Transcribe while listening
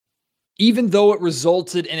Even though it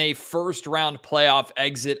resulted in a first-round playoff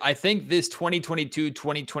exit, I think this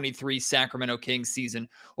 2022-2023 Sacramento Kings season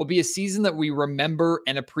will be a season that we remember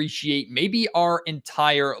and appreciate maybe our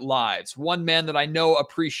entire lives. One man that I know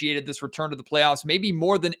appreciated this return to the playoffs maybe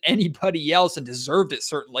more than anybody else, and deserved it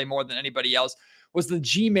certainly more than anybody else, was the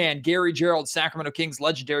G-Man, Gary Gerould, Sacramento Kings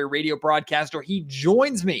legendary radio broadcaster. He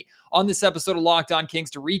joins me on this episode of Locked On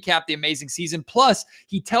Kings to recap the amazing season. Plus,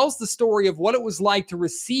 he tells the story of what it was like to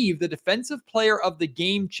receive the Defensive Player of the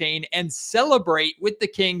Game chain and celebrate with the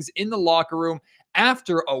Kings in the locker room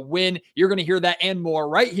after a win. You're going to hear that and more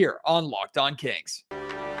right here on Locked On Kings.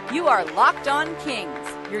 You are Locked On Kings,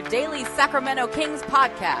 your daily Sacramento Kings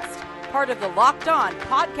podcast, part of the Locked On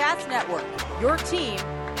Podcast Network, your team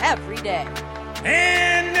every day.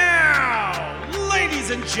 And now, ladies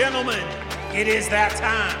and gentlemen, it is that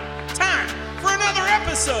time for another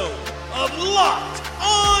episode of Locked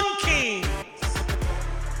On Kings.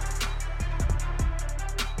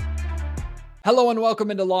 Hello and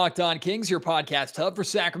welcome into Locked On Kings, your podcast hub for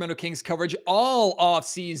Sacramento Kings coverage all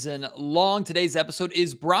off-season long. Today's episode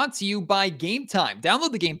is brought to you by Game Time.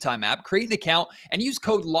 Download the Game Time app, create an account, and use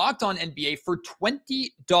code LOCKEDONNBA for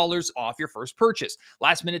 $20 off your first purchase.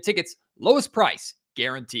 Last-minute tickets, lowest price,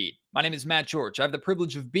 guaranteed. My name is Matt George. I have the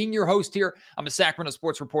privilege of being your host here. I'm a Sacramento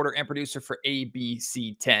sports reporter and producer for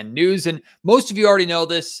ABC 10 News. And most of you already know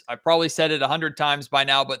this. I've probably said it 100 times by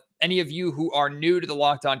now, but any of you who are new to the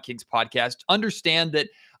Locked On Kings podcast understand that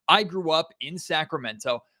I grew up in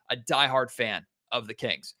Sacramento, a diehard fan of the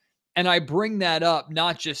Kings. And I bring that up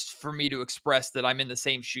not just for me to express that I'm in the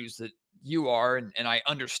same shoes that you are, and I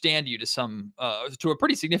understand you to a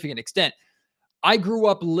pretty significant extent. I grew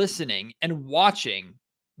up listening and watching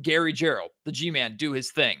Gary Gerould, the G-Man, do his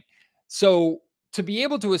thing. So to be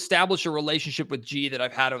able to establish a relationship with G that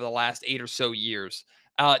I've had over the last 8 or so years,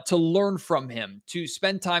 to learn from him, to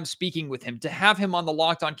spend time speaking with him, to have him on the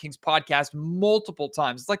Locked On Kings podcast multiple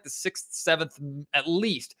times. It's like the 6th, 7th, at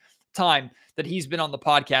least time that he's been on the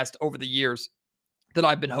podcast over the years that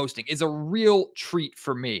I've been hosting, is a real treat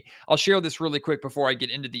for me. I'll share this really quick before I get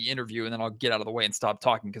into the interview, and then I'll get out of the way and stop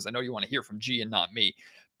talking because I know you want to hear from G and not me.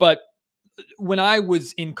 But when I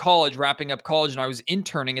was in college, wrapping up college, and I was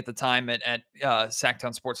interning at the time at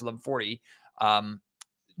Sacktown Sports 1140,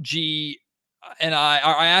 G and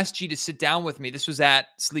I asked G to sit down with me. This was at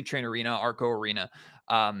Sleep Train Arena, Arco Arena.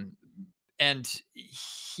 And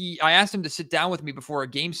I asked him to sit down with me before a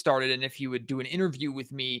game started, and if he would do an interview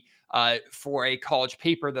with me for a college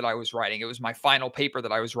paper that I was writing. It was my final paper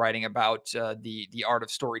that I was writing about the art of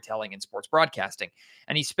storytelling in sports broadcasting.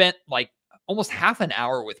 And he spent like almost half an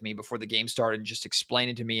hour with me before the game started, just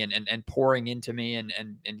explaining to me and pouring into me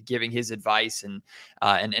and giving his advice and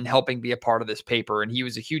helping be a part of this paper. And he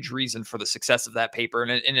was a huge reason for the success of that paper.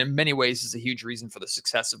 And in many ways is a huge reason for the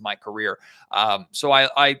success of my career. So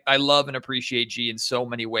I love and appreciate G in so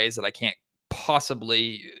many ways that I can't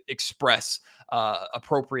possibly express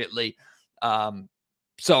appropriately.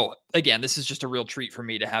 So again, this is just a real treat for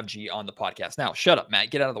me to have G on the podcast. Now, shut up,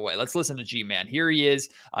 Matt. Get out of the way. Let's listen to G, man. Here he is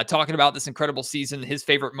talking about this incredible season, his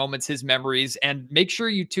favorite moments, his memories, and make sure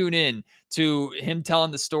you tune in to him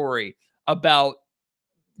telling the story about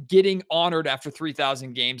getting honored after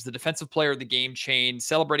 3,000 games, the Defensive Player of the Game chain,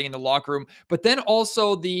 celebrating in the locker room, but then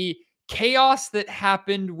also the chaos that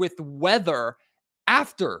happened with weather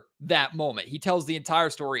after that moment. He tells the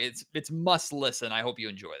entire story. It's must listen. I hope you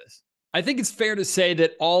enjoy this. I think it's fair to say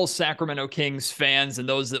that all Sacramento Kings fans and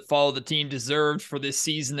those that follow the team deserved for this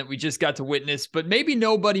season that we just got to witness, but maybe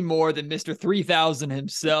nobody more than Mr. 3000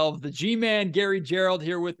 himself, the G-Man, Gary Gerould,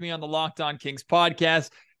 here with me on the Locked On Kings podcast.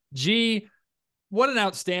 G, what an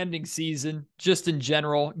outstanding season, just in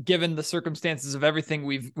general, given the circumstances of everything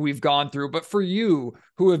we've gone through. But for you,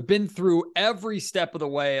 who have been through every step of the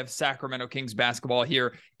way of Sacramento Kings basketball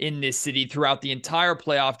here in this city throughout the entire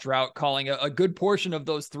playoff drought, calling a good portion of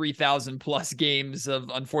those 3,000 plus games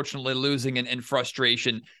of unfortunately losing and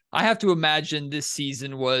frustration, I have to imagine this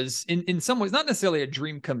season was in some ways not necessarily a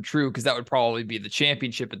dream come true, because that would probably be the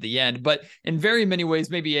championship at the end, but in very many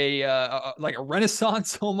ways maybe like a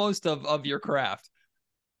renaissance almost of your craft.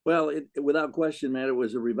 Well, without question, man, it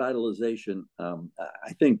was a revitalization.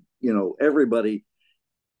 I think,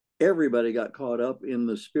 everybody got caught up in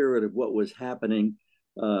the spirit of what was happening.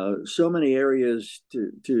 So many areas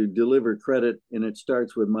to deliver credit, and it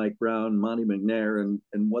starts with Mike Brown, Monty McNair,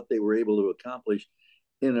 and what they were able to accomplish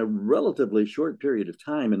in a relatively short period of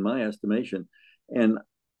time, in my estimation. And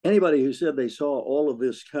anybody who said they saw all of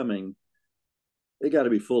this coming, they got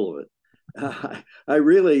to be full of it.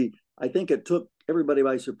 I think it took everybody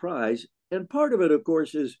by surprise. And part of it, of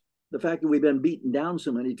course, is the fact that we've been beaten down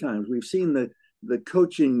so many times. We've seen the the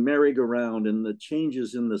coaching merry-go-round and the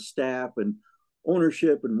changes in the staff and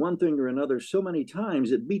ownership and one thing or another so many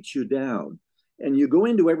times, it beats you down. And you go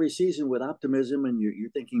into every season with optimism and you're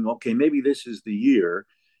thinking, okay, maybe this is the year.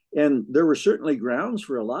 And there were certainly grounds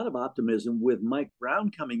for a lot of optimism with Mike Brown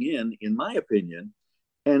coming in my opinion.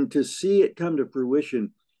 And to see it come to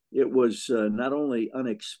fruition, it was not only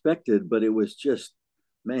unexpected, but it was just,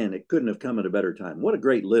 man, it couldn't have come at a better time. What a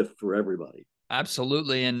great lift for everybody.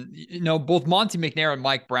 Absolutely. And, both Monty McNair and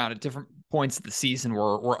Mike Brown at different points of the season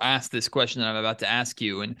were asked this question that I'm about to ask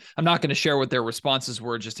you. And I'm not going to share what their responses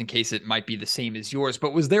were just in case it might be the same as yours.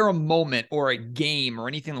 But was there a moment or a game or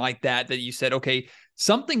anything like that that you said, okay,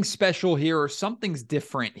 something's special here or something's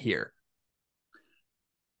different here?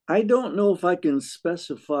 I don't know if I can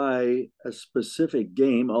specify a specific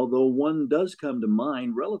game, although one does come to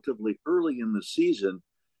mind relatively early in the season.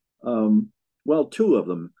 Well, two of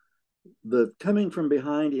them. The coming from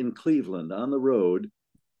behind in Cleveland on the road,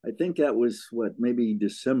 I think that was maybe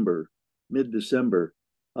December, mid-December,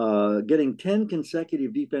 getting 10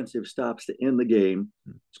 consecutive defensive stops to end the game,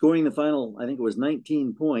 scoring the final, I think it was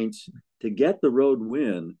 19 points to get the road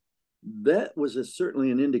win. That was certainly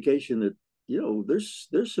an indication that,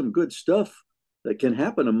 there's some good stuff that can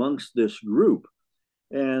happen amongst this group.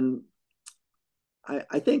 And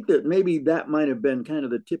I think that maybe that might have been kind of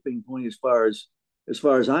the tipping point as far as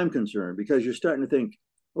I'm concerned, because you're starting to think,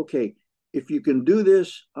 okay, if you can do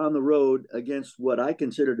this on the road against what I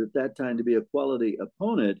considered at that time to be a quality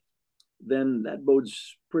opponent, then that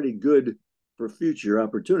bodes pretty good for future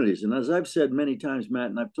opportunities. And as I've said many times, Matt,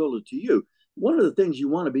 and I've told it to you, one of the things you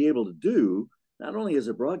want to be able to do, not only as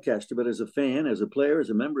a broadcaster, but as a fan, as a player, as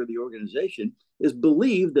a member of the organization, is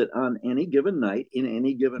believe that on any given night, in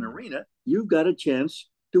any given arena, you've got a chance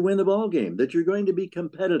to win the ball game, that you're going to be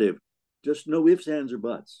competitive. Just no ifs, ands, or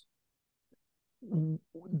buts.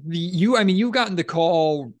 You've gotten to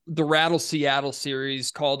call the Rattle Seattle series,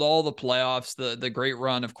 called all the playoffs, the great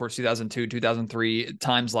run, of course, 2002, 2003,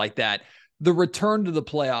 times like that. The return to the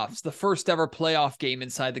playoffs, the first ever playoff game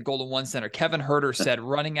inside the Golden One Center. Kevin Herter said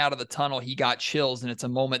running out of the tunnel, he got chills, and it's a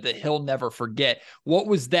moment that he'll never forget. What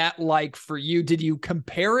was that like for you? Did you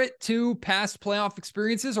compare it to past playoff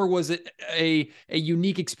experiences, or was it a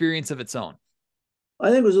unique experience of its own? I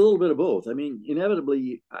think it was a little bit of both. I mean,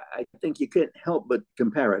 inevitably, I think you can't help but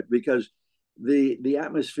compare it, because the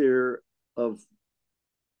atmosphere of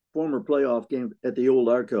former playoff game at the old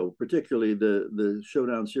Arco, particularly the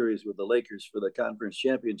showdown series with the Lakers for the conference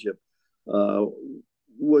championship,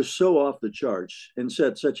 was so off the charts and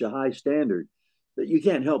set such a high standard that you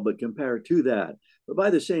can't help but compare to that. But by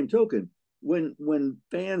the same token, when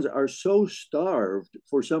fans are so starved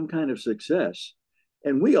for some kind of success,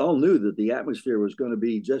 and we all knew that the atmosphere was going to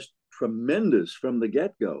be just tremendous from the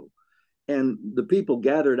get-go, and the people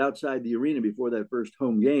gathered outside the arena before that first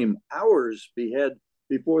home game, hours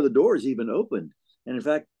before the doors even opened. And in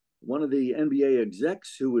fact, one of the NBA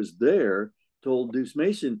execs who was there told Deuce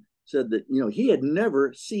Mason, said that, he had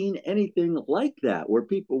never seen anything like that, where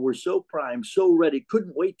people were so primed, so ready,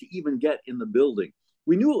 couldn't wait to even get in the building.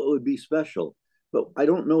 We knew it would be special, but I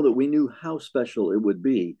don't know that we knew how special it would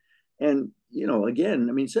be. And, again,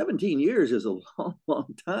 I mean, 17 years is a long,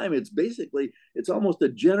 long time. It's almost a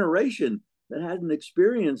generation that hadn't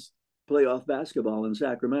experienced playoff basketball in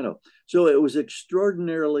Sacramento. So it was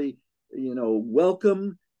extraordinarily,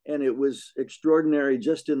 welcome. And it was extraordinary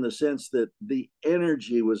just in the sense that the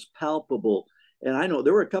energy was palpable. And I know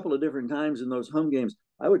there were a couple of different times in those home games,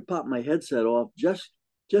 I would pop my headset off just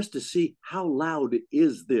to see how loud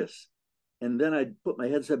is this. And then I'd put my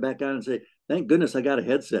headset back on and say, thank goodness I got a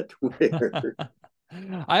headset to wear.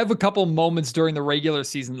 I have a couple moments during the regular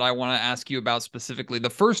season that I want to ask you about specifically. The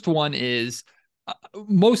first one is,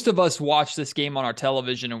 most of us watch this game on our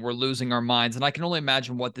television and we're losing our minds. And I can only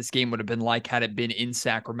imagine what this game would have been like had it been in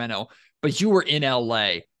Sacramento. But you were in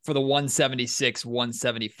LA for the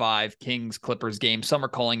 176-175 Kings Clippers game. Some are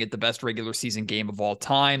calling it the best regular season game of all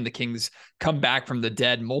time. The Kings come back from the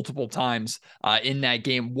dead multiple times in that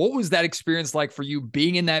game. What was that experience like for you,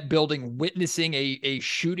 being in that building, witnessing a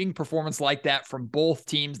shooting performance like that from both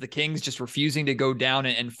teams, the Kings just refusing to go down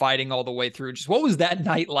and fighting all the way through? Just what was that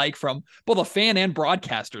night like from both a fan and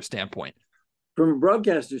broadcaster standpoint? From a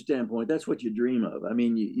broadcaster standpoint, that's what you dream of. I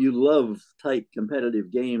mean, you love tight,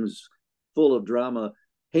 competitive games full of drama,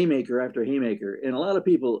 haymaker after haymaker. And a lot of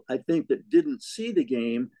people, I think, that didn't see the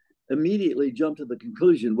game immediately jumped to the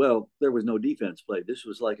conclusion, well, there was no defense played. This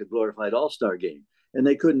was like a glorified all-star game. And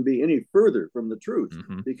they couldn't be any further from the truth,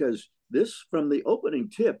 because this, from the opening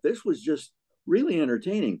tip, this was just really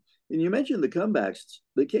entertaining. And you mentioned the comebacks.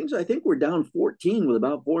 The Kings, I think, were down 14 with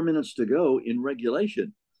about 4 minutes to go in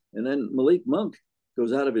regulation. And then Malik Monk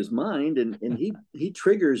goes out of his mind, and he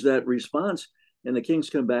triggers that response, and the Kings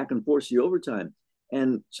come back and force the overtime.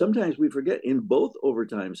 And sometimes we forget, in both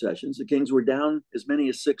overtime sessions, the Kings were down as many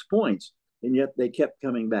as 6 points, and yet they kept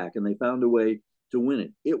coming back, and they found a way to win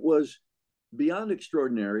it. It was beyond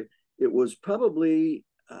extraordinary. It was probably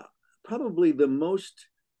the most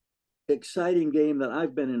exciting game that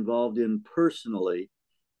I've been involved in personally.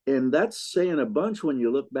 And that's saying a bunch when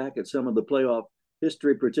you look back at some of the playoff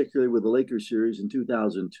history, particularly with the Lakers series in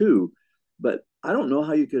 2002. But I don't know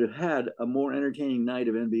how you could have had a more entertaining night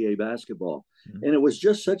of NBA basketball. Mm-hmm. And it was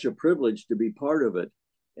just such a privilege to be part of it.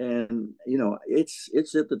 And, you know, it's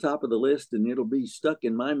at the top of the list, and it'll be stuck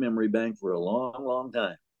in my memory bank for a long, long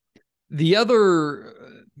time. The other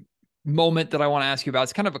moment that I want to ask you about,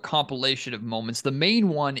 it's kind of a compilation of moments. The main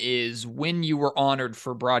one is when you were honored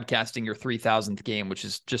for broadcasting your 3,000th game, which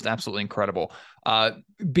is just absolutely incredible.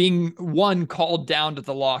 Being called down to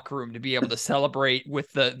the locker room to be able to celebrate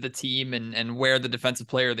with the team and wear the defensive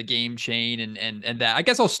player of the game chain and that. I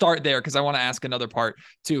guess I'll start there because I want to ask another part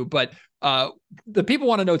too. But the people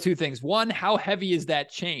want to know two things. One, how heavy is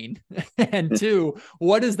that chain? And two,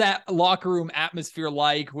 what is that locker room atmosphere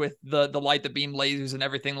like with the light, the beam lasers and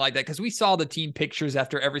everything like that? Because we saw the team pictures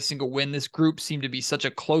after every single win. This group seemed to be such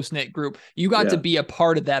a close-knit group. You got to be a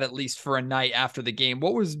part of that, at least for a night after the game.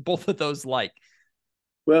 What was both of those like?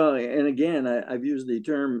 Well, and again, I've used the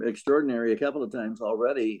term extraordinary a couple of times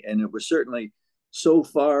already, and it was certainly so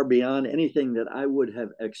far beyond anything that I would have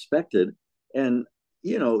expected. And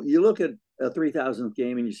you know, you look at a 3,000th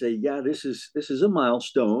game and you say, yeah, this is a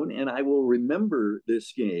milestone, and I will remember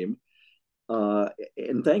this game.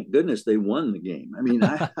 And thank goodness they won the game. I mean,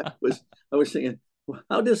 I was thinking,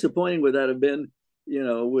 how disappointing would that have been, you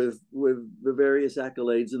know, with the various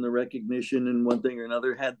accolades and the recognition and one thing or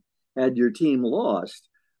another had your team lost.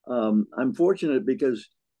 I'm fortunate because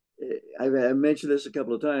I've mentioned this a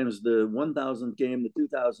couple of times, the 1,000th game, the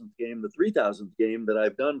 2,000th game, the 3,000th game that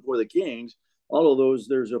I've done for the Kings. All of those,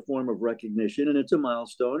 there's a form of recognition, and it's a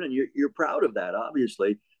milestone, and you're proud of that,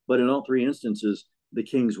 obviously. But in all three instances, the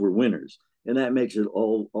Kings were winners, and that makes it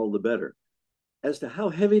all the better. As to how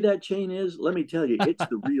heavy that chain is, let me tell you, it's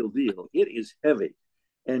the real deal. It is heavy.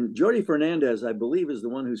 And Jordi Fernandez, I believe, is the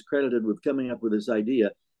one who's credited with coming up with this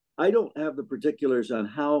idea. I don't have the particulars on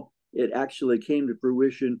how it actually came to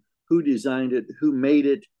fruition, who designed it, who made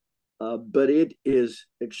it, but it is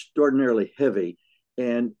extraordinarily heavy.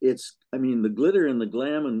 And it's, I mean, the glitter and the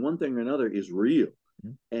glam and one thing or another is real.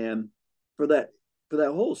 Mm-hmm. And for that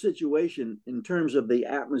whole situation, in terms of the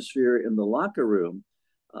atmosphere in the locker room,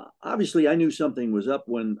 obviously I knew something was up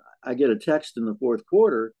when I get a text in the fourth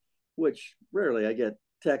quarter, which rarely I get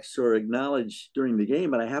texts or acknowledged during the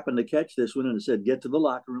game, but I happened to catch this one, and it said, get to the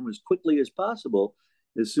locker room as quickly as possible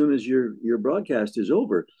as soon as your broadcast is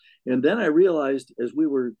over. And then I realized, as we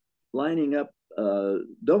were lining up,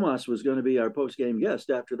 Domas was going to be our post-game guest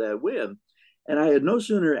after that win. And I had no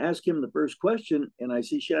sooner asked him the first question, and I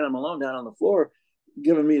see Shannon Malone down on the floor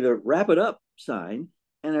giving me the wrap it up sign.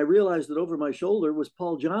 And I realized that over my shoulder was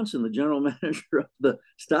Paul Johnson, the general manager of the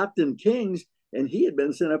Stockton Kings, and he had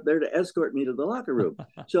been sent up there to escort me to the locker room.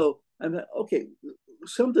 So I'm like, okay,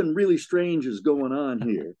 something really strange is going on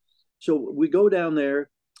here. So we go down there,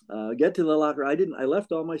 get to the locker. I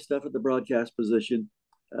left all my stuff at the broadcast position.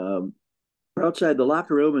 We're outside the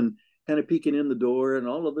locker room and kind of peeking in the door, and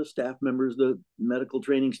all of the staff members, the medical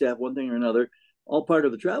training staff, one thing or another, all part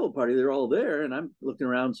of the travel party. They're all there. And I'm looking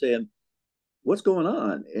around saying, what's going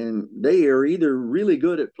on? And they are either really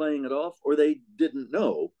good at playing it off or they didn't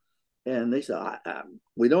know. And they said,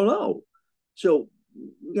 we don't know. So,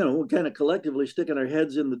 you know, we're kind of collectively sticking our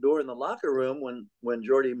heads in the door in the locker room when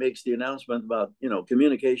Jordi makes the announcement about, you know,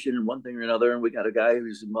 communication and one thing or another. And we got a guy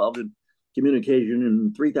who's involved in communication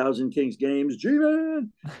in 3,000 Kings games,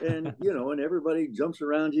 G-Man, and, you know, and everybody jumps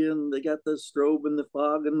around you, and they got the strobe and the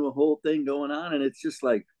fog and the whole thing going on. And it's just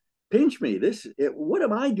like, pinch me. What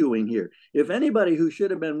am I doing here? If anybody who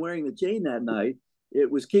should have been wearing the chain that night, it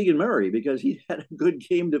was Keegan Murray, because he had a good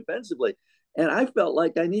game defensively. And I felt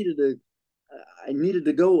like I needed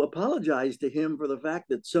to go apologize to him for the fact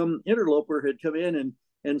that some interloper had come in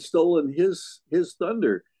and stolen his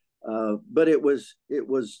thunder. But it was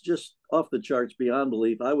just off the charts beyond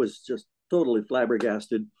belief. I was just totally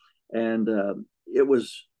flabbergasted, and it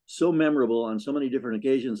was so memorable on so many different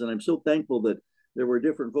occasions. And I'm so thankful that there were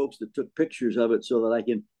different folks that took pictures of it so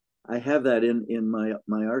that I have that in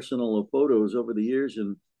my arsenal of photos over the years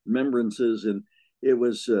and remembrances. And it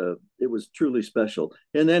was truly special.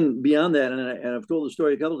 And then beyond that, and I've told the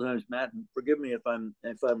story a couple of times, Matt, and forgive me if I'm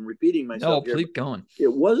repeating myself. No, keep going.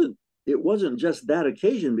 It wasn't just that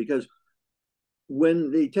occasion, because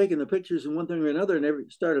when they taken the pictures and one thing or another, and every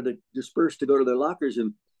started to disperse to go to their lockers,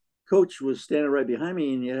 and coach was standing right behind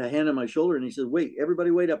me, and he had a hand on my shoulder, and he said, "Wait,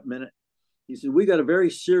 everybody, wait up a minute." He said, "We got a very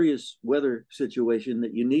serious weather situation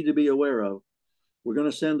that you need to be aware of. We're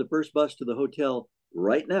going to send the first bus to the hotel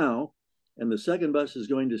right now, and the second bus is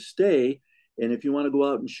going to stay. And if you want to go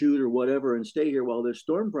out and shoot or whatever and stay here while this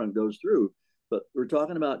storm front goes through, but we're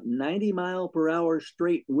talking about 90-mile-per-hour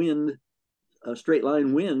straight wind, straight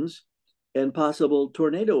line winds, and possible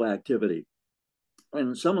tornado activity."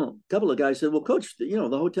 And a couple of guys said, "Well, coach, the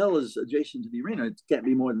hotel is adjacent to the arena. It can't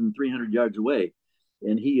be more than 300 yards away."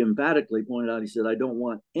 And he emphatically pointed out, he said, "I don't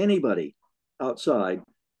want anybody outside.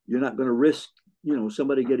 You're not going to risk,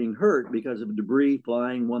 somebody getting hurt because of debris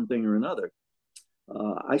flying one thing or another."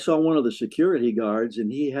 I saw one of the security guards, and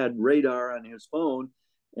he had radar on his phone.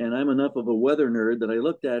 And I'm enough of a weather nerd that I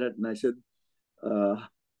looked at it and I said,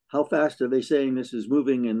 "How fast are they saying this is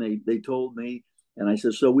moving?" And they told me. And I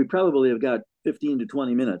said, "So we probably have got 15 to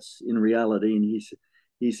 20 minutes in reality." And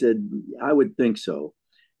he said, "I would think so."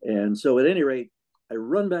 And so at any rate, I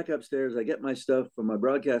run back upstairs. I get my stuff from my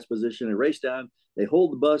broadcast position. I race down. They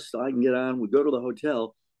hold the bus so I can get on. We go to the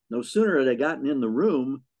hotel. No sooner had I gotten in the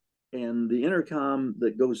room, and the intercom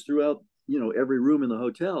that goes throughout, every room in the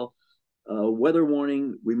hotel, weather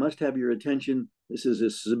warning, we must have your attention. This is a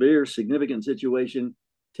severe, significant situation.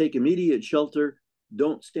 Take immediate shelter.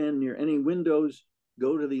 Don't stand near any windows.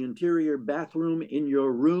 Go to the interior bathroom in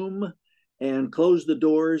your room and close the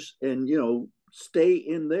doors and, stay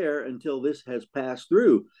in there until this has passed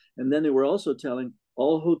through. And then they were also telling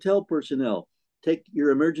all hotel personnel, take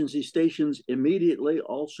your emergency stations immediately.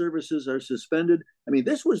 All services are suspended. I mean,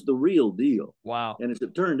 this was the real deal. Wow. And as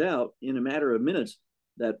it turned out, in a matter of minutes,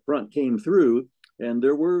 that front came through, and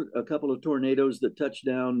there were a couple of tornadoes that touched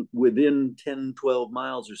down within 10, 12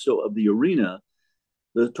 miles or so of the arena.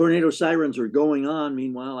 The tornado sirens are going on,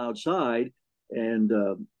 meanwhile, outside, and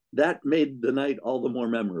that made the night all the more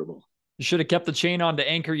memorable. You should have kept the chain on to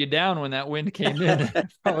anchor you down when that wind came in.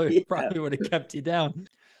 Probably would have kept you down.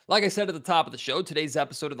 Like I said at the top of the show, today's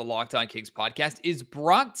episode of the Locked On Kings podcast is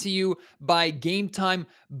brought to you by Game Time.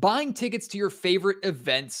 Buying tickets to your favorite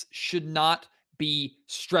events should not be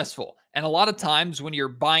stressful. And a lot of times when you're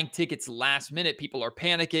buying tickets last minute, people are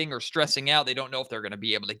panicking or stressing out. They don't know if they're going to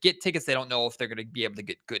be able to get tickets. They don't know if they're going to be able to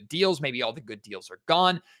get good deals. Maybe all the good deals are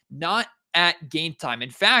gone. Not at Game Time.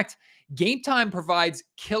 In fact, Game Time provides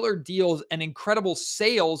killer deals and incredible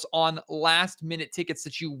sales on last minute tickets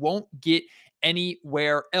that you won't get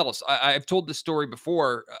anywhere else. I've told this story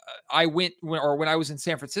before. I went when I was in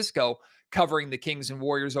San Francisco covering the Kings and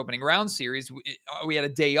Warriors opening round series. We had a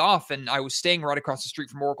day off, and I was staying right across the street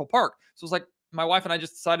from Oracle Park. So it was like my wife and I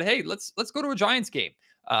just decided, hey, let's go to a Giants game.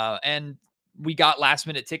 And we got last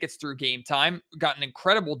minute tickets through Game Time. Got an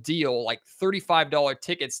incredible deal, like $35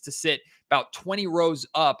 tickets to sit about 20 rows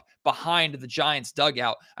up behind the Giants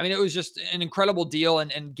dugout. I mean, it was just an incredible deal.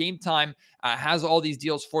 And Game Time has all these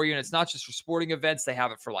deals for you. And it's not just for sporting events. They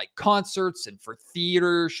have it for like concerts and for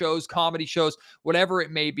theater shows, comedy shows, whatever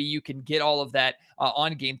it may be. You can get all of that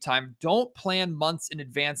on Game Time. Don't plan months in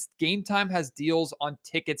advance. Game Time has deals on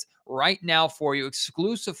tickets right now for you.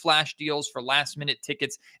 Exclusive flash deals for last minute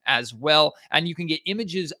tickets as well. And you can get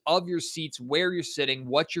images of your seats, where you're sitting,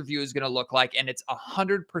 what your view is going to look like. And it's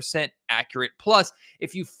 100% accurate. Plus,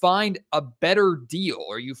 if you find a better deal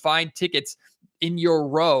or you find tickets in your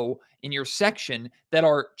row, in your section that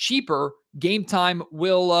are cheaper, Game Time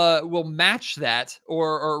will match that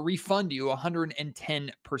or refund you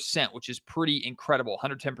 110%, which is pretty incredible.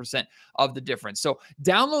 110% of the difference. So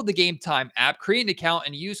download the Game Time app, create an account,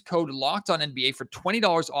 and use code LOCKEDONNBA for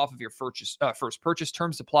 $20 off of your first purchase.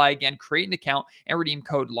 Terms apply. Again, create an account and redeem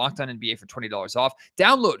code LOCKEDONNBA for $20 off.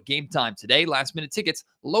 Download Game Time today. Last minute tickets,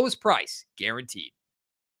 lowest price guaranteed.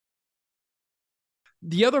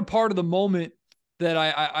 The other part of the moment that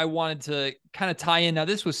I wanted to kind of tie in. Now,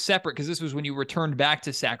 this was separate because this was when you returned back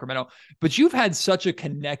to Sacramento, but you've had such a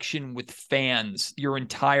connection with fans your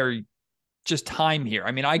entire just time here.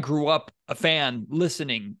 I mean, I grew up a fan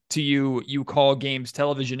listening to you call games,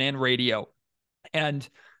 television and radio, and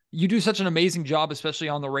you do such an amazing job, especially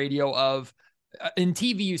on the radio of in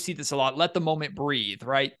TV, you see this a lot. Let the moment breathe,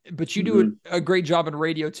 right? But you do a great job in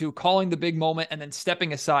radio too, calling the big moment and then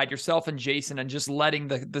stepping aside, yourself and Jason, and just letting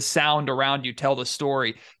the sound around you tell the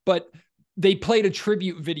story. But they played a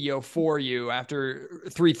tribute video for you after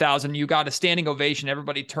 3,000. You got a standing ovation,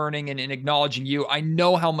 everybody turning and acknowledging you. I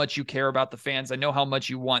know how much you care about the fans. I know how much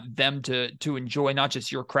you want them to enjoy not just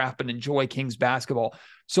your craft, but enjoy Kings basketball.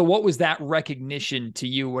 So what was that recognition to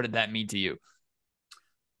you? What did that mean to you?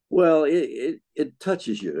 Well, it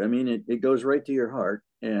touches you. I mean, it goes right to your heart.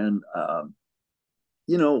 And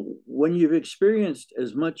when you've experienced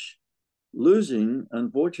as much losing,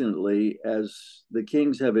 unfortunately, as the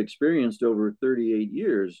Kings have experienced over 38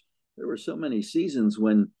 years, there were so many seasons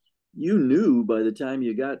when you knew by the time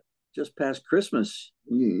you got just past Christmas,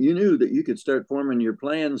 you knew that you could start forming your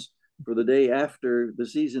plans for the day after the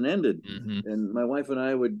season ended. Mm-hmm. And my wife and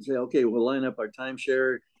I would say, okay, we'll line up our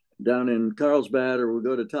timeshare down in Carlsbad, or we'll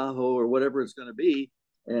go to Tahoe, or whatever it's going to be.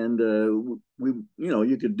 And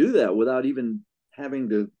you could do that without even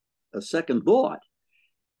having a second thought.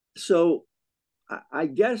 So I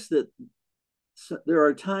guess that there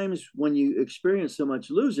are times when you experience so much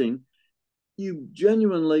losing, you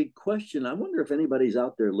genuinely question, I wonder if anybody's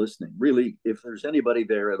out there listening, really, if there's anybody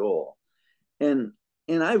there at all. And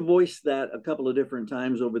I voiced that a couple of different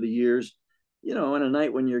times over the years, on a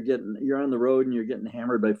night when you're on the road and you're getting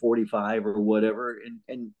hammered by 45 or whatever,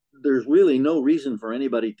 and there's really no reason for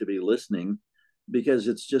anybody to be listening because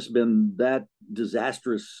it's just been that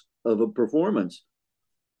disastrous of a performance.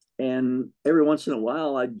 And every once in a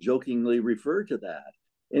while, I jokingly refer to that.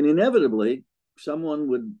 And inevitably, someone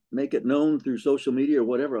would make it known through social media or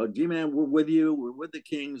whatever. Oh, G-Man, we're with you. We're with the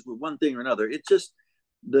Kings. We're one thing or another. It's just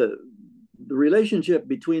the relationship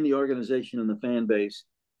between the organization and the fan base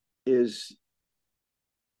is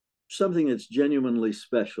something that's genuinely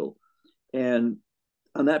special. And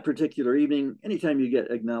on that particular evening, anytime you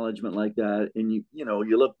get acknowledgement like that, and you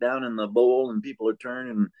look down in the bowl and people are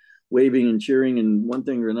turning, waving and cheering and one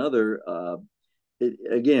thing or another,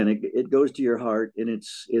 it goes to your heart, and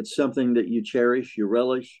it's something that you cherish, you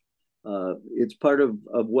relish. It's part of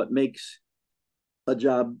what makes a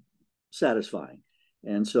job satisfying.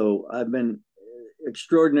 And so I've been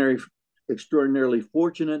extraordinarily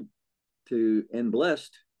fortunate and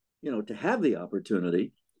blessed, to have the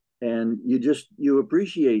opportunity. And you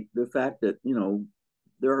appreciate the fact that,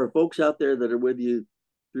 there are folks out there that are with you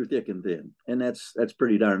through thick and thin. And that's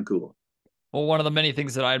pretty darn cool. Well, one of the many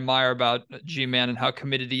things that I admire about G-Man and how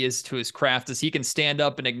committed he is to his craft is he can stand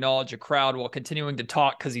up and acknowledge a crowd while continuing to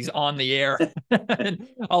talk because he's on the air. And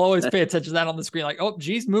I'll always pay attention to that on the screen, like, oh,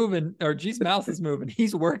 G's moving, or G's mouth is moving.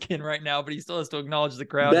 He's working right now, but he still has to acknowledge the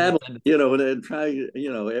crowd. And try,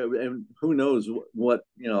 and who knows what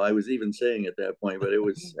I was even saying at that point, but it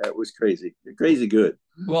was crazy good.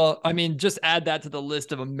 Well, I mean, just add that to the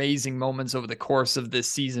list of amazing moments over the course of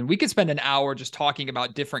this season. We could spend an hour just talking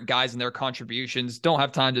about different guys and their contributions. Don't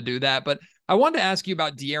have time to do that, but I wanted to ask you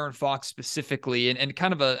about De'Aaron Fox specifically, and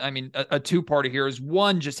kind of a two-parter here is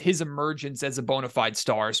one, just his emergence as a bona fide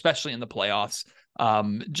star, especially in the playoffs.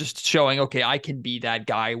 Just showing, okay, I can be that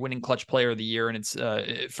guy, winning clutch player of the year in its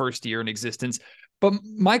first year in existence. But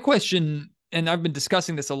my question, and I've been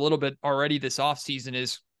discussing this a little bit already this offseason,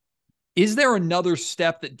 is there another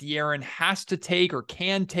step that De'Aaron has to take or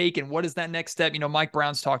can take? And what is that next step? Mike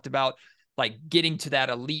Brown's talked about like getting to that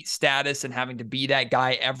elite status and having to be that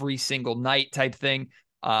guy every single night type thing.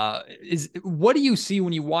 What do you see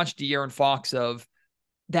when you watch De'Aaron Fox of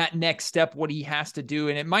that next step, what he has to do?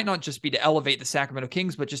 And it might not just be to elevate the Sacramento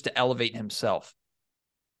Kings, but just to elevate himself.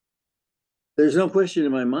 There's no question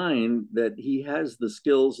in my mind that he has the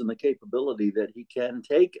skills and the capability that he can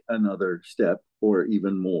take another step or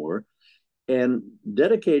even more. And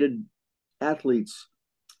dedicated athletes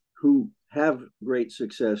who have great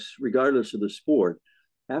success, regardless of the sport,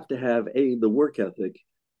 have to have the work ethic,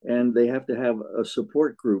 and they have to have a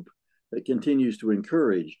support group that continues to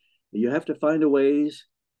encourage. You have to find ways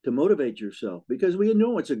to motivate yourself, because we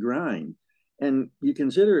know it's a grind. And you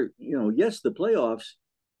consider, yes, the playoffs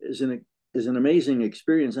is an amazing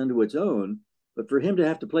experience unto its own, but for him to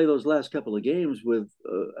have to play those last couple of games with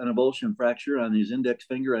an avulsion fracture on his index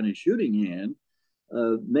finger on his shooting hand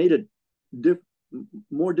made it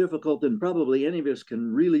more difficult than probably any of us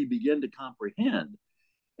can really begin to comprehend.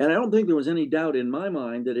 And I don't think there was any doubt in my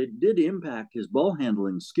mind that it did impact his ball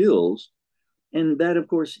handling skills, and that, of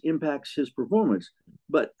course, impacts his performance.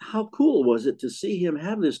 But how cool was it to see him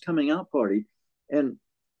have this coming out party? And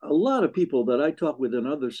a lot of people that I talk with on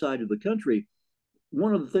the other side of the country,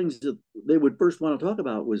 one of the things that they would first want to talk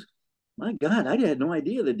about was, my God, I had no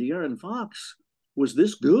idea that De'Aaron Fox was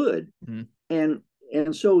this good. Mm-hmm.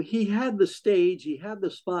 And so he had the stage, he had the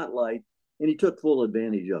spotlight, and he took full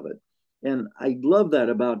advantage of it. And I love that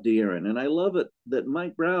about De'Aaron. And I love it that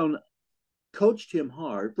Mike Brown coached him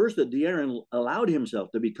hard. First, that De'Aaron allowed himself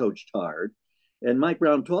to be coached hard. And Mike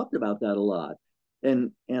Brown talked about that a lot.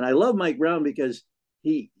 And I love Mike Brown because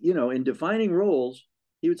he, in defining roles,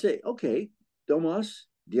 he would say, okay, Domas,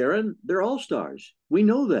 De'Aaron, they're all stars. We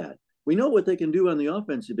know that. We know what they can do on the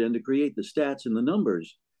offensive end to create the stats and the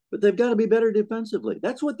numbers, but they've got to be better defensively.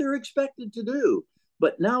 That's what they're expected to do.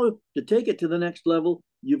 But now to take it to the next level,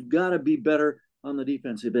 you've got to be better on the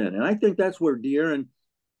defensive end. And I think that's where De'Aaron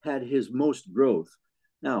had his most growth.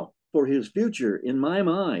 Now, for his future, in my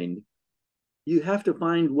mind, you have to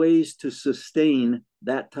find ways to sustain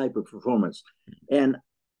that type of performance. And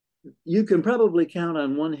you can probably count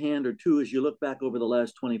on one hand or two as you look back over the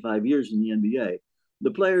last 25 years in the NBA,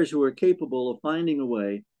 the players who are capable of finding a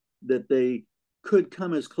way that they could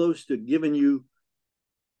come as close to giving you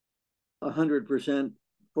 100%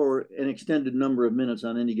 for an extended number of minutes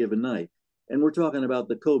on any given night. And we're talking about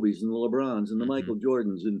the Kobe's and the LeBrons and the Michael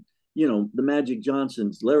Jordans and, the Magic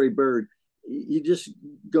Johnsons, Larry Bird. You just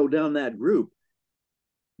go down that group.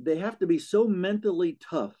 They have to be so mentally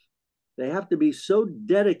tough. They have to be so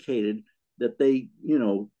dedicated that they,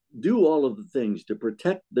 do all of the things to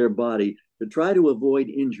protect their body, to try to avoid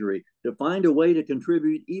injury, to find a way to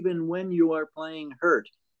contribute even when you are playing hurt.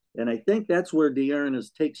 And I think that's where De'Aaron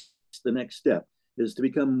takes the next step, is to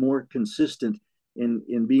become more consistent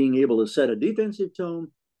in being able to set a defensive tone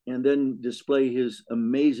and then display his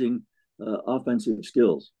amazing offensive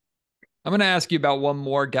skills. I'm going to ask you about one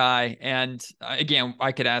more guy. And again,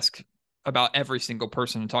 I could ask about every single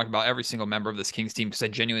person and talk about every single member of this Kings team, because I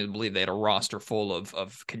genuinely believe they had a roster full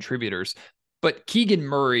of contributors. But Keegan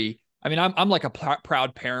Murray, I mean, I'm like a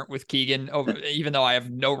proud parent with Keegan, even though I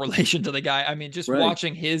have no relation to the guy. I mean, just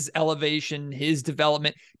watching his elevation, his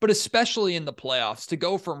development, but especially in the playoffs, to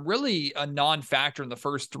go from really a non-factor in the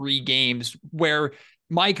first 3 games where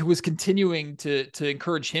Mike was continuing to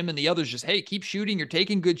encourage him and the others, just, hey, keep shooting. You're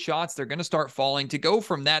taking good shots. They're going to start falling, to go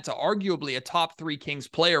from that to arguably a top 3 Kings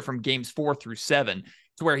player from games 4 through 7,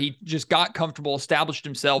 to where he just got comfortable, established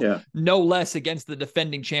himself, no less against the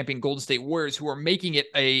defending champion Golden State Warriors, who are making it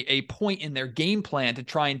a point in their game plan to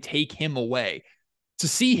try and take him away. To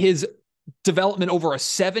see his development over a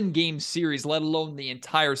 7-game series, let alone the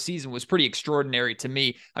entire season, was pretty extraordinary to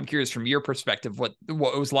me. I'm curious from your perspective what it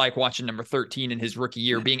was like watching number 13 in his rookie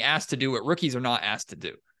year, being asked to do what rookies are not asked to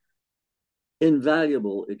do.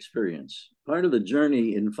 Invaluable experience. Part of the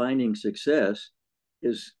journey in finding success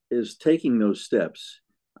is taking those steps.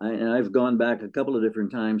 And I've gone back a couple of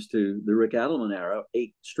different times to the Rick Adelman era,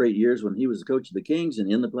 8 straight years when he was the coach of the Kings,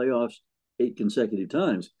 and in the playoffs 8 consecutive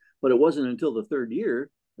times. But it wasn't until the 3rd year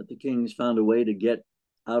that the Kings found a way to get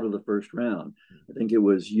out of the first round. I think it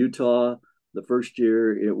was Utah the first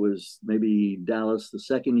year. It was maybe Dallas the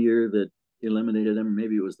second year that eliminated them.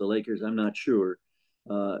 Maybe it was the Lakers. I'm not sure.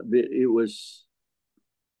 It was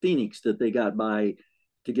Phoenix that they got by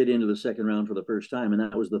to get into the second round for the first time. And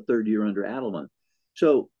that was the 3rd year under Adelman.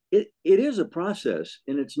 So it is a process,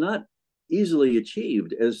 and it's not easily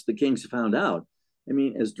achieved, as the Kings found out. I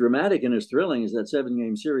mean, as dramatic and as thrilling as that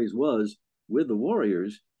 7-game series was with the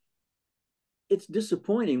Warriors, it's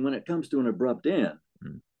disappointing when it comes to an abrupt end.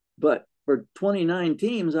 But for 29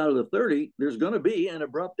 teams out of the 30, there's going to be an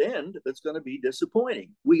abrupt end that's going to be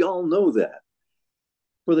disappointing. We all know that.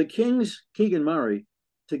 For the Kings, Keegan Murray,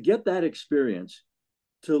 to get that experience,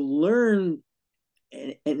 to learn,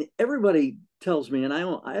 and everybody tells me, and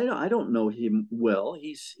I don't know him well.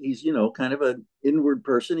 He's kind of an inward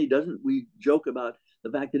person. We joke about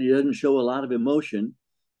the fact that he doesn't show a lot of emotion,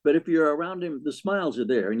 but if you're around him, the smiles are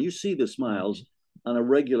there, and you see the smiles on a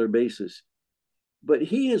regular basis. But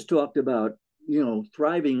he has talked about,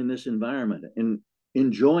 thriving in this environment and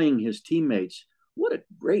enjoying his teammates. What a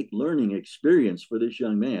great learning experience for this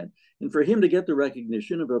young man. And for him to get the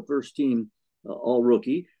recognition of a first team all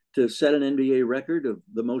rookie, to set an NBA record of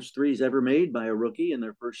the most threes ever made by a rookie in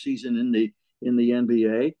their first season in the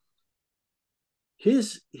NBA.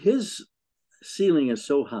 His ceiling is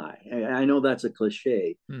so high. I know that's a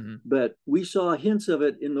cliche, but we saw hints of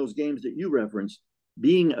it in those games that you referenced,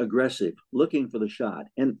 being aggressive, looking for the shot,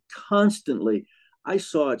 and constantly. I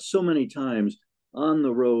saw it so many times on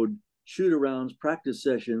the road, shoot-arounds, practice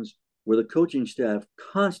sessions, where the coaching staff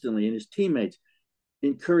constantly, and his teammates,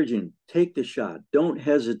 encouraging, take the shot, don't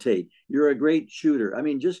hesitate, you're a great shooter. I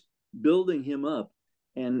mean, just building him up.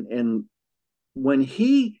 And when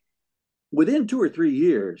within 2 or 3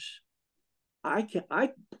 years, I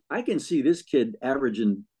can see this kid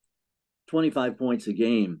averaging 25 points a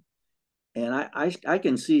game. And I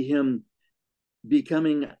can see him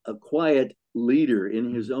becoming a quiet leader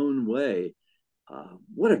in his own way.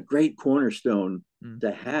 What a great cornerstone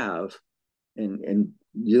to have. And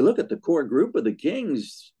you look at the core group of the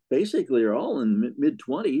Kings, basically are all in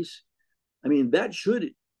mid-20s. I mean, that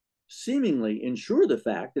should seemingly ensure the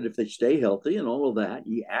fact that if they stay healthy and all of that,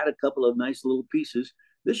 you add a couple of nice little pieces,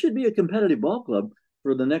 this should be a competitive ball club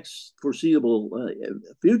for the next foreseeable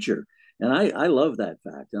future. And I love that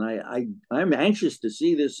fact. And I'm anxious to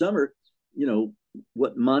see this summer,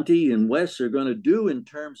 what Monty and Wes are going to do in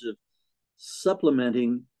terms of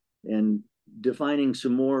supplementing and defining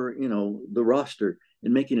some more, the roster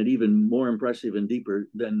and making it even more impressive and deeper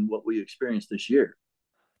than what we experienced this year.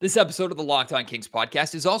 This episode of the Locked On Kings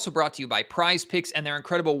podcast is also brought to you by Prize Picks and their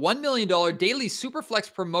incredible $1 million daily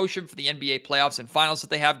Superflex promotion for the NBA playoffs and finals that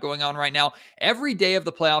they have going on right now. Every day of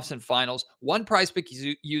the playoffs and finals, one Prize Pick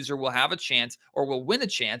user will have a chance or will win a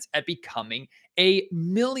chance at becoming a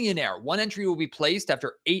millionaire. One entry will be placed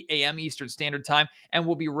after 8 a.m. Eastern Standard Time and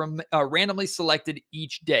will be randomly selected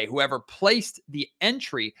each day. Whoever placed the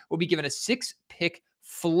entry will be given a 6-pick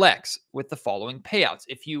flex with the following payouts.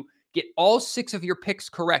 If you get all 6 of your picks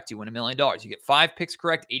correct, you win $1 million. You get 5 picks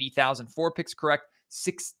correct, 80,000. 4 picks correct,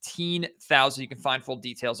 16,000. You can find full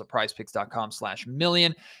details at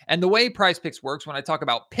prizepicks.com/million. And the way Prize Picks works, when I talk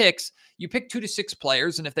about picks, you pick 2 to 6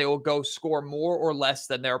 players, and if they will go score more or less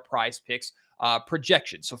than their Prize Picks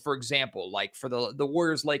projection. So, for example, like for the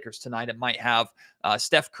Warriors-Lakers tonight, it might have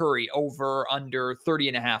Steph Curry over under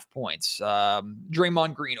 30.5 points,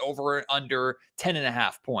 Draymond Green over under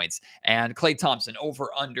 10.5 points, and Klay Thompson over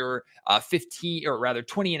under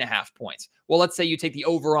 20.5 points. Well, let's say you take the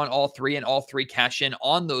over on all 3 and all 3 cash in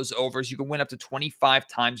on those overs. You can win up to 25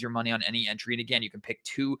 times your money on any entry. And again, you can pick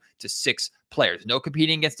 2 to 6 players. No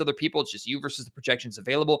competing against other people. It's just you versus the projections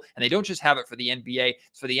available. And they don't just have it for the NBA.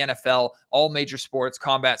 It's for the NFL, all major sports,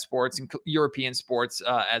 combat sports, and European sports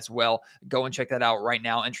as well. Go and check that out right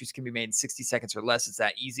now. Entries can be made in 60 seconds or less. It's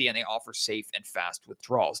that easy, and they offer safe and fast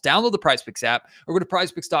withdrawals. Download the PrizePicks app or go to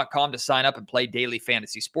prizepicks.com to sign up and play daily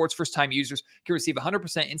fantasy sports. First-time users can receive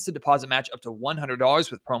 100% instant deposit match up to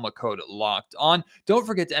 $100 with promo code Locked On. Don't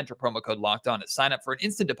forget to enter promo code Locked On to sign up for an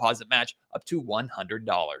instant deposit match up to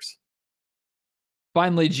 $100.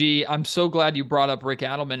 Finally, G, I'm so glad you brought up Rick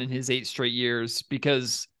Adelman in his 8 straight years,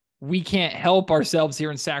 because we can't help ourselves here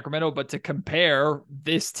in Sacramento but to compare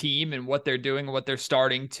this team and what they're doing and what they're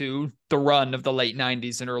starting to the run of the late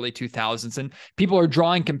 90s and early 2000s. And people are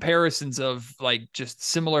drawing comparisons of like just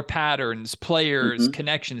similar patterns, players,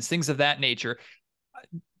 connections, things of that nature.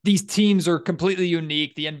 These teams are completely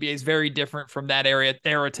unique. The NBA is very different from that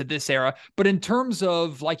era to this era. But in terms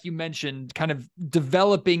of, like you mentioned, kind of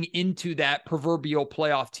developing into that proverbial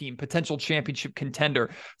playoff team, potential championship contender,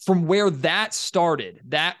 from where that started,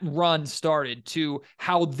 that run started, to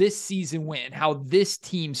how this season went, how this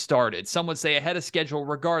team started, some would say ahead of schedule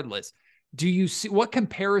regardless. Do you see, what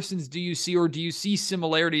comparisons do you see, or do you see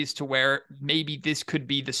similarities to where maybe this could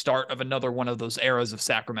be the start of another one of those eras of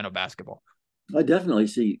Sacramento basketball? I definitely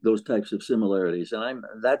see those types of similarities, and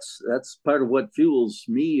that's part of what fuels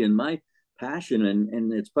me and my passion,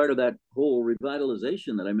 and it's part of that whole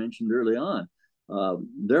revitalization that I mentioned early on.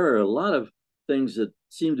 There are a lot of things that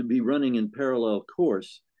seem to be running in parallel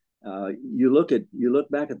course. You look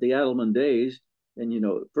back at the Adelman days, and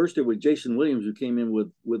first it was Jason Williams who came in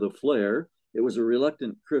with a flair. It was a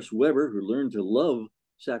reluctant Chris Webber who learned to love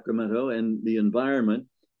Sacramento and the environment.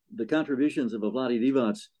 The contributions of a Vlade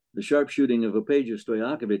Divac, the sharpshooting of a Peja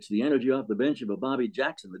Stojakovic, the energy off the bench of a Bobby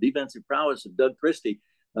Jackson, the defensive prowess of Doug Christie,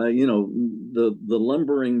 the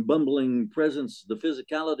lumbering, bumbling presence, the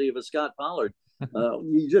physicality of a Scott Pollard.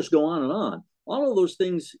 You just go on and on. All of those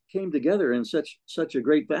things came together in such a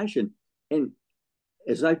great fashion. And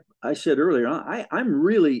as I said earlier, I'm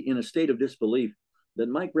really in a state of disbelief that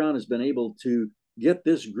Mike Brown has been able to get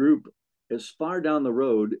this group as far down the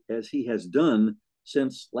road as he has done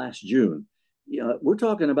since last June. We're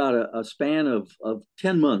talking about a span of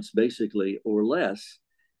 10 months, basically, or less.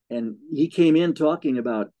 And he came in talking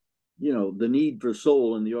about, the need for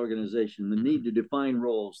soul in the organization, the need to define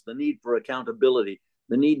roles, the need for accountability,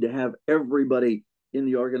 the need to have everybody in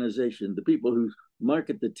the organization, the people who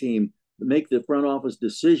market the team, make the front office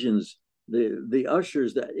decisions, the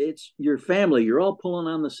ushers, that it's your family. You're all pulling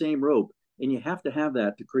on the same rope, and you have to have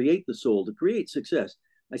that to create the soul, to create success.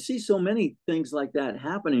 I see so many things like that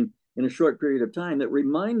happening in a short period of time that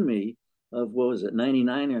remind me of, what was it,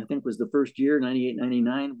 99, I think was the first year, 98,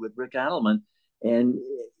 99 with Rick Adelman. And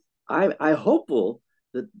I'm hopeful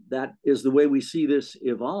that is the way we see this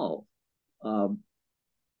evolve.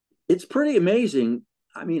 It's pretty amazing.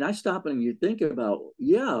 I mean, I stop and you think about,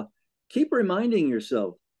 keep reminding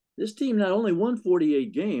yourself, this team not only won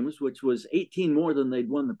 48 games, which was 18 more than they'd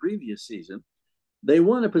won the previous season, they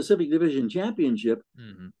won a Pacific Division championship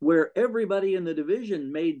where everybody in the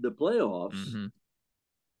division made the playoffs.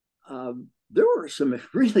 There were some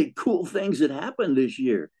really cool things that happened this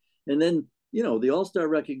year. And then, the All-Star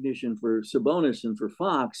recognition for Sabonis and for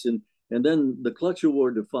Fox, and then the Clutch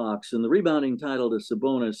Award to Fox, and the rebounding title to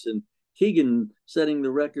Sabonis, and Keegan setting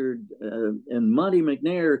the record, and Monty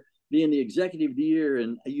McNair being the executive of the year,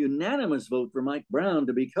 and a unanimous vote for Mike Brown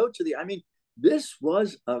to be coach of the. I mean, this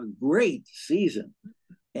was a great season.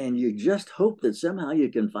 and you just hope that somehow you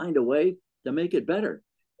can find a way to make it better.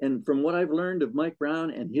 And from what I've learned of Mike Brown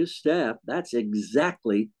and his staff, that's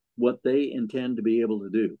exactly what they intend to be able to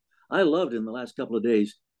do. I loved in the last couple of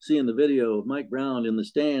days seeing the video of Mike Brown in the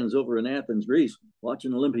stands over in Athens, Greece,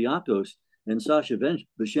 watching Olympiacos and Sasha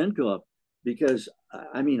Vashenkov, because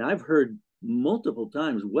I mean, I've heard multiple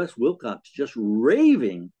times Wes Wilcox just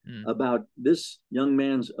raving about this young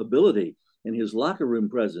man's ability and his locker room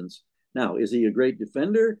presence. Now, is he a great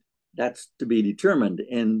defender? That's to be determined,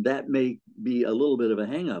 and that may be a little bit of a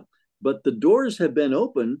hang-up. But the doors have been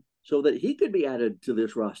open so that he could be added to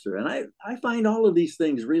this roster. And I find all of these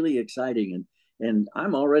things really exciting. And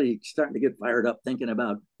I'm already starting to get fired up thinking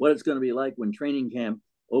about what it's going to be like when training camp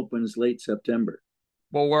opens late September.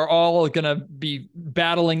 Well, we're all going to be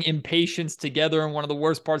battling impatience together. And one of the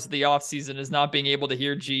worst parts of the offseason is not being able to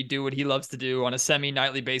hear G do what he loves to do on a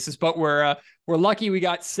semi-nightly basis. But we're lucky we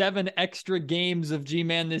got 7 extra games of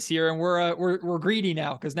G-Man this year. And we're greedy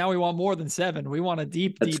now because now we want more than 7. We want a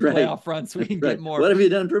deep playoff run so we can get more. What have you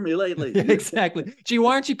done for me lately? Exactly. G,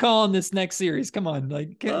 why aren't you calling this next series? Come on,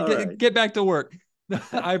 like get back to work.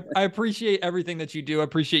 I appreciate everything that you do. I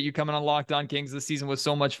appreciate you coming on Locked On Kings. This season was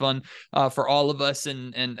so much fun for all of us.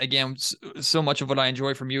 And again, so much of what I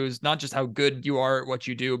enjoy from you is not just how good you are at what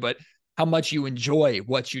you do, but how much you enjoy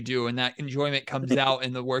what you do. And that enjoyment comes out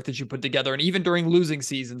in the work that you put together. And even during losing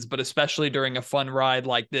seasons, but especially during a fun ride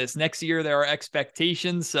like this. Next year, there are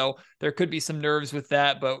expectations. So there could be some nerves with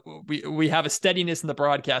that, but we have a steadiness in the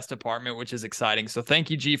broadcast department, which is exciting. So thank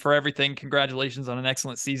you, G, for everything. Congratulations on an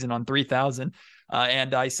excellent season on 3,000.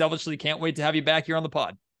 And I selfishly can't wait to have you back here on the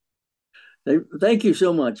pod. Thank you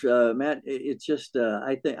so much, Matt. It's just,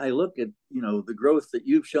 I think I look at, the growth that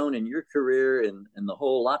you've shown in your career and the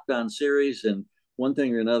whole Locked On series and one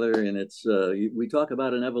thing or another. And it's, we talk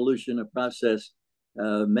about an evolution, a process.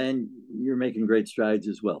 Man, you're making great strides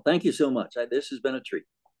as well. Thank you so much. This has been a treat.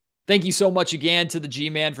 Thank you so much again to the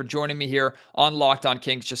G-Man for joining me here on Locked On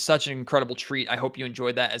Kings. Just such an incredible treat. I hope you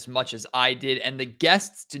enjoyed that as much as I did. And the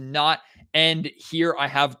guests do not end here. I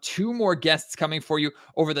have 2 more guests coming for you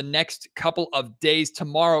over the next couple of days.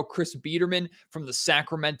 Tomorrow, Chris Biederman from the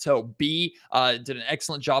Sacramento Bee did an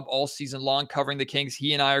excellent job all season long covering the Kings.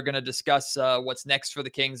 He and I are going to discuss what's next for the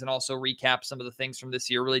Kings and also recap some of the things from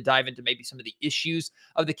this year, really dive into maybe some of the issues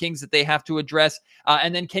of the Kings that they have to address.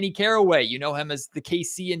 And then Kenny Caraway, you know him as the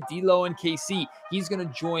KC and D-Lo and KC. He's going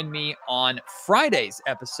to join me on Friday's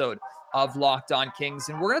episode of Locked On Kings.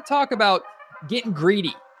 And we're going to talk about getting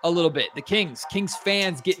greedy a little bit. The Kings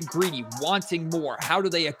fans getting greedy, wanting more. How do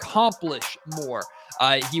they accomplish more?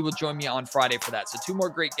 He will join me on Friday for that. So 2 more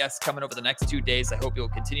great guests coming over the next 2 days. I hope you'll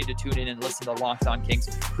continue to tune in and listen to Locked On Kings.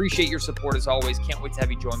 Appreciate your support as always. Can't wait to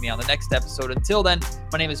have you join me on the next episode. Until then,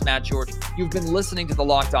 my name is Matt George. You've been listening to the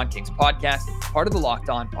Locked On Kings podcast, part of the Locked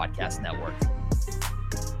On Podcast Network.